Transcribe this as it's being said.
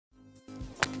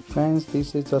Friends,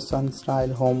 this is the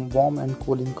SunStyle Home Warm and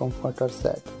Cooling Comforter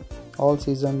Set. All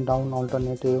season down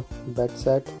alternative bed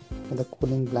set with a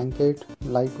cooling blanket,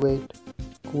 lightweight,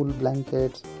 cool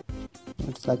blankets.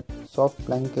 It's like soft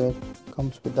blanket,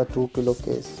 comes with the 2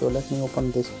 pillowcase. So let me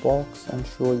open this box and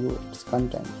show you its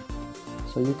content.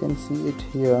 So you can see it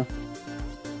here.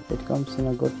 It comes in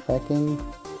a good packing.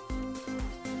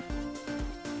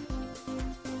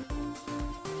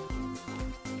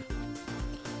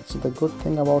 So the good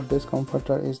thing about this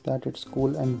comforter is that it's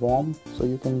cool and warm, so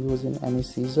you can use in any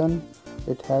season.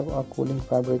 It have a cooling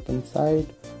fabric inside,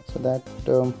 so that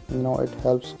it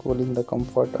helps cooling the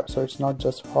comforter. So it's not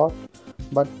just hot,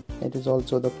 but it is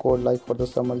also the cold, like for the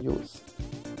summer use.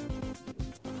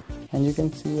 And you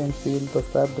can see and feel the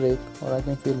fabric, or I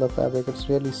can feel the fabric. It's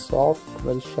really soft,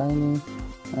 very shiny,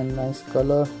 and nice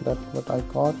color. That's what I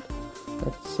got.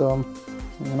 It's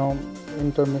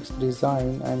intermixed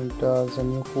design and the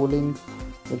new cooling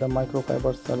with the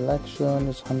microfiber selection.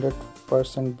 It's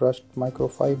 100% brushed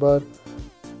microfiber,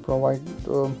 provide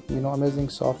amazing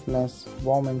softness,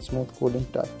 warm and smooth cooling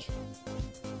touch.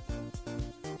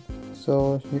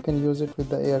 So you can use it with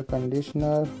the air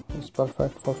conditioner. It's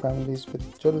perfect for families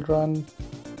with children.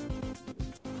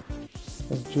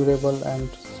 It's durable and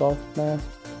softness,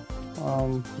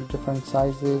 different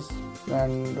sizes,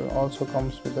 and also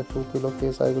comes with a 2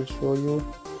 pillowcase. I will show you.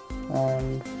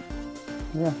 And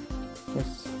yeah,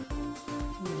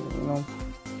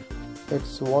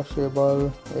 it's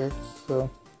washable, it's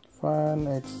fun,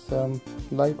 it's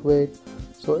lightweight,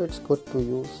 so it's good to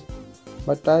use.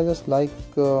 But I just like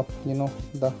the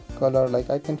color, like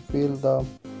I can feel the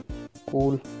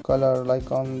cool color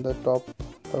like on the top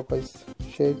turquoise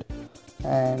shade,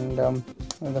 and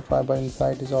the fiber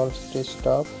inside is all stitched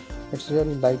up. It's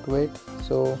really lightweight,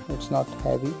 so it's not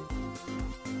heavy.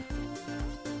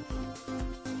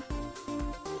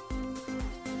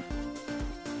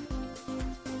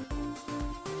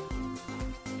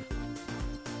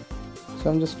 So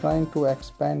I'm just trying to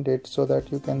expand it so that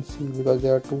you can see, because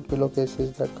there are 2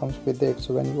 pillowcases that comes with it.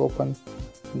 So when you open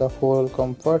the whole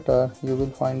comforter, you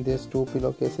will find these 2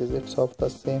 pillowcases. It's of the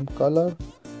same color,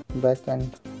 back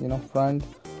and front,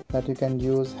 that you can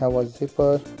use. Have a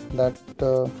zipper that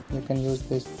you can use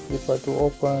this zipper to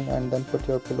open and then put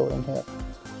your pillow in here.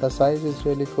 The size is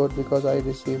really good because I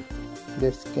received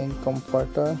this king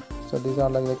comforter. So these are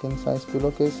like the king size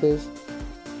pillowcases.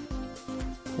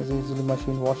 It's easily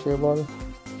machine washable,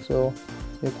 so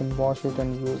you can wash it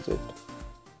and use it.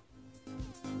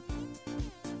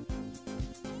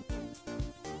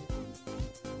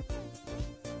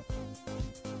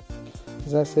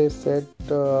 As I said,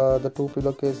 the 2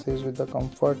 pillowcases with the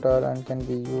comforter and can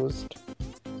be used.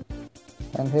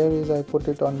 And here is, I put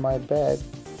it on my bed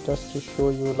just to show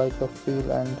you like the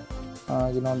feel and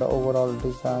the overall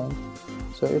design.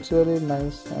 So it's really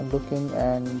nice and looking,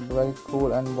 and very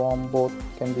cool and warm, both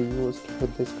can be used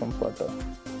with this comforter.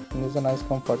 And it's a nice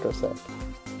comforter set.